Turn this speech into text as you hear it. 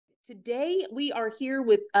Today, we are here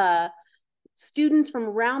with students from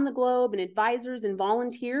around the globe and advisors and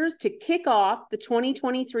volunteers to kick off the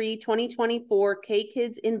 2023-2024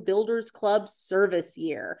 K-Kids in Builders Club service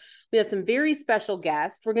year. We have some very special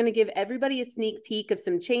guests. We're going to give everybody a sneak peek of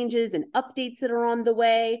some changes and updates that are on the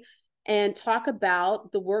way and talk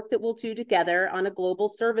about the work that we'll do together on a global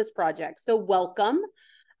service project. So welcome.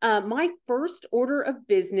 My first order of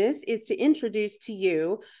business is to introduce to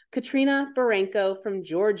you Katrina Barenko from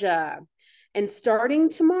Georgia. And starting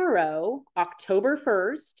tomorrow, October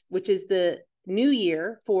 1st, which is the new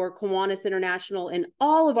year for Kiwanis International and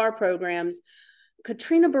all of our programs,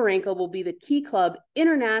 Katrina Barenko will be the Key Club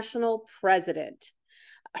International President.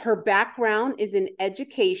 Her background is in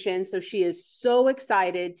education, so she is so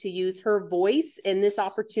excited to use her voice in this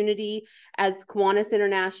opportunity as Kiwanis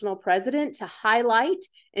International President to highlight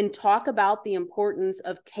and talk about the importance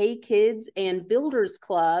of K-Kids and Builders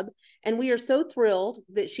Club. And we are so thrilled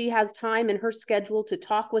that she has time in her schedule to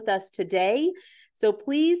talk with us today. So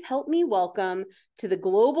please help me welcome to the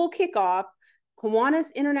global kickoff,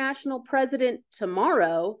 Kiwanis International President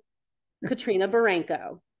tomorrow, Katrina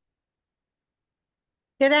Barenko.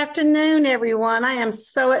 Good afternoon, everyone. I am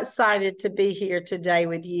so excited to be here today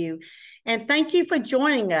with you. And thank you for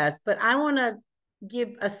joining us. But I want to give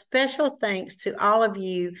a special thanks to all of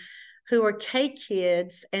you who are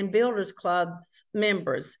K-Kids and Builders Clubs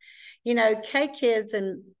members. You know, K-Kids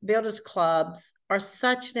and Builders Clubs are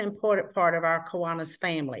such an important part of our Kiwanis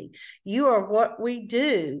family. You are what we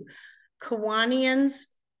do. Kiwanians,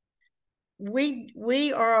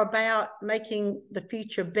 we are about making the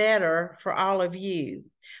future better for all of you.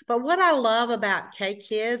 But what I love about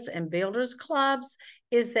K-Kids and Builders Clubs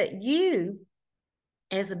is that you,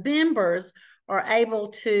 as members, are able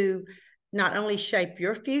to not only shape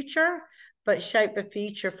your future, but shape the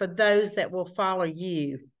future for those that will follow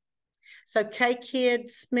you. So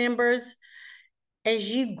K-Kids members,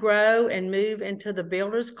 as you grow and move into the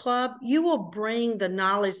Builders Club, you will bring the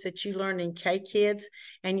knowledge that you learned in K-Kids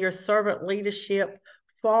and your servant leadership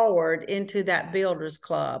forward into that Builders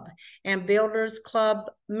Club. And Builders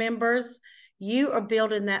Club members, you are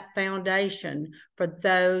building that foundation for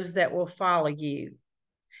those that will follow you.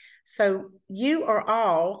 So you are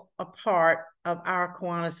all a part of our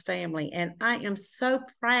Kiwanis family. And I am so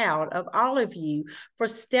proud of all of you for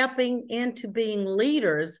stepping into being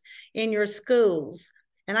leaders in your schools.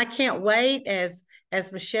 And I can't wait, as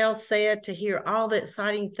Michelle said, to hear all the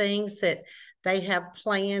exciting things that they have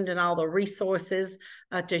planned and all the resources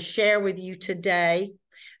to share with you today.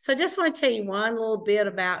 So I just want to tell you one little bit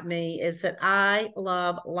about me is that I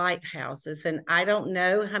love lighthouses. And I don't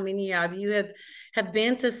know how many of you have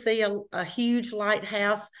been to see a huge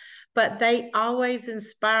lighthouse, but they always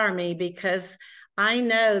inspire me because I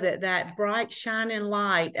know that bright shining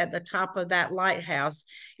light at the top of that lighthouse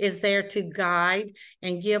is there to guide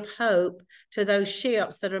and give hope to those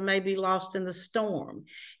ships that are maybe lost in the storm.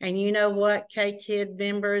 And you know what, K-Kid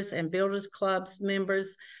members and Builders Clubs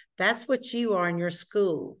members, that's what you are in your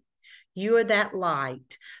school. You are that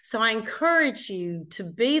light. So I encourage you to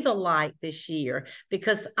be the light this year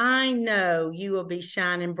because I know you will be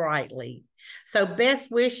shining brightly. So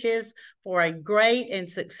best wishes for a great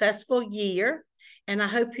and successful year. And I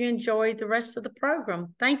hope you enjoy the rest of the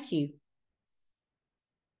program. Thank you.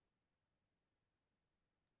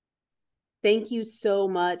 Thank you so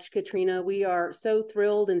much, Katrina. We are so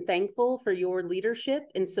thrilled and thankful for your leadership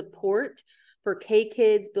and support for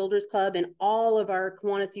K-Kids, Builders Club, and all of our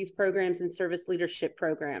Kiwanis Youth programs and service leadership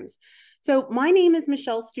programs. So my name is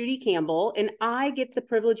Michelle Studi Campbell, and I get the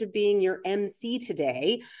privilege of being your MC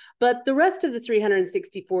today. But the rest of the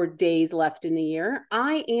 364 days left in the year,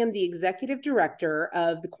 I am the executive director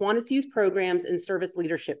of the Kiwanis Youth programs and service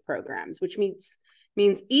leadership programs, which means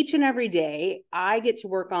each and every day I get to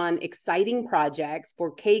work on exciting projects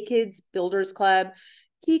for K-Kids, Builders Club,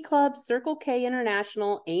 Key Club, Circle K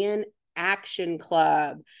International, and Action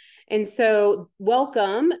Club. And so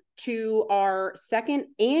welcome to our second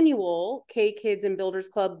annual K-Kids and Builders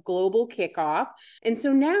Club Global Kickoff. And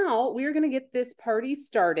so now we're going to get this party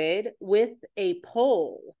started with a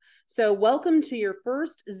poll. So welcome to your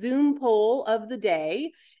first Zoom poll of the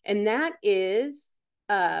day. And that is,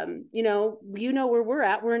 you know where we're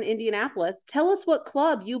at. We're in Indianapolis. Tell us what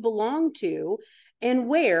club you belong to and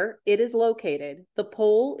where it is located. The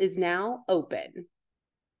poll is now open.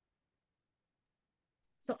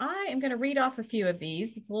 So I am going to read off a few of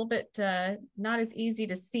these. It's a little bit not as easy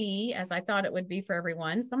to see as I thought it would be for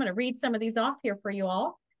everyone. So I'm going to read some of these off here for you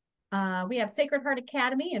all. We have Sacred Heart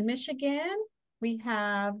Academy in Michigan. We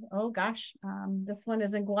have, this one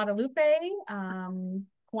is in Guadalupe,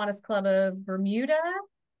 Kiwanis Club of Bermuda.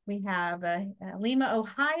 We have Lima,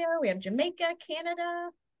 Ohio. We have Jamaica, Canada,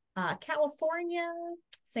 California,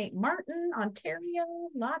 St. Martin, Ontario,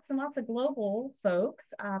 lots and lots of global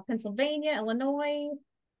folks, Pennsylvania, Illinois,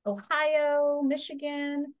 Ohio,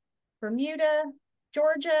 Michigan, Bermuda,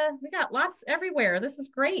 Georgia. We got lots everywhere. This is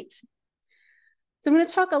great. So I'm going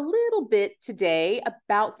to talk a little bit today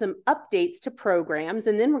about some updates to programs,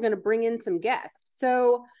 and then we're going to bring in some guests.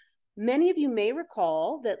 So many of you may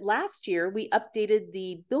recall that last year we updated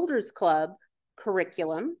the Builders Club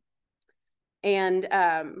curriculum. And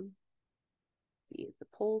see, is the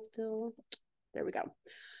poll still? There we go.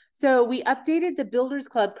 So we updated the Builders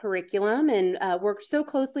Club curriculum and worked so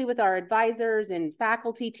closely with our advisors and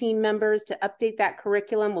faculty team members to update that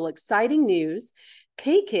curriculum. Well, exciting news.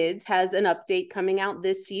 K-Kids has an update coming out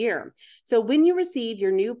this year. So when you receive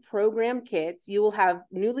your new program kits, you will have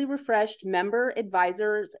newly refreshed member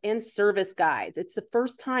advisors and service guides. It's the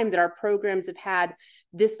first time that our programs have had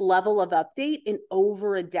this level of update in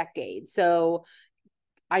over a decade. So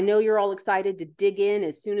I know you're all excited to dig in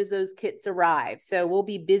as soon as those kits arrive. So we'll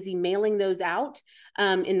be busy mailing those out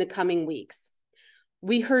in the coming weeks.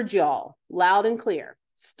 We heard y'all loud and clear.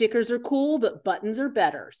 Stickers are cool, but buttons are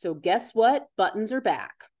better. So guess what? Buttons are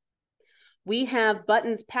back. We have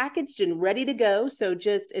buttons packaged and ready to go. So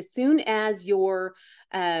just as soon as your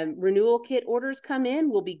renewal kit orders come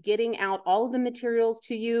in, we'll be getting out all of the materials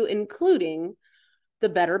to you, including the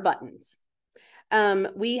better buttons.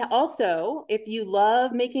 We also, if you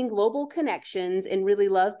love making global connections and really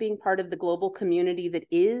love being part of the global community that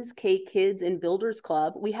is K-Kids and Builders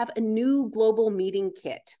Club, we have a new global meeting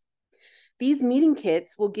kit. These meeting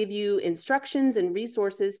kits will give you instructions and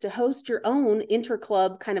resources to host your own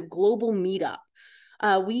interclub kind of global meetup.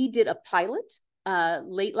 We did a pilot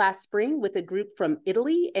late last spring with a group from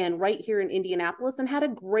Italy and right here in Indianapolis and had a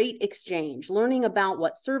great exchange, learning about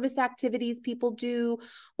what service activities people do,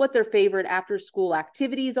 what their favorite after school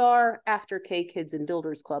activities are after K-Kids and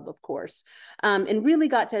Builders Club, of course, and really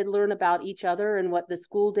got to learn about each other and what the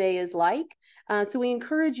school day is like. So we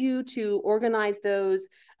encourage you to organize those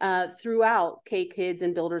throughout K-Kids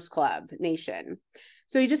and Builders Club Nation.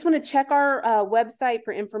 So you just want to check our website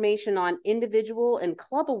for information on individual and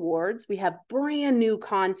club awards. We have brand new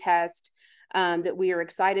contest that we are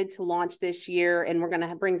excited to launch this year, and we're going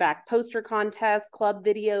to bring back poster contests, club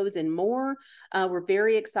videos, and more. We're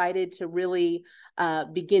very excited to really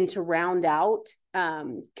begin to round out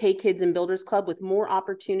K-Kids and Builders Club with more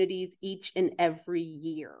opportunities each and every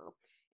year.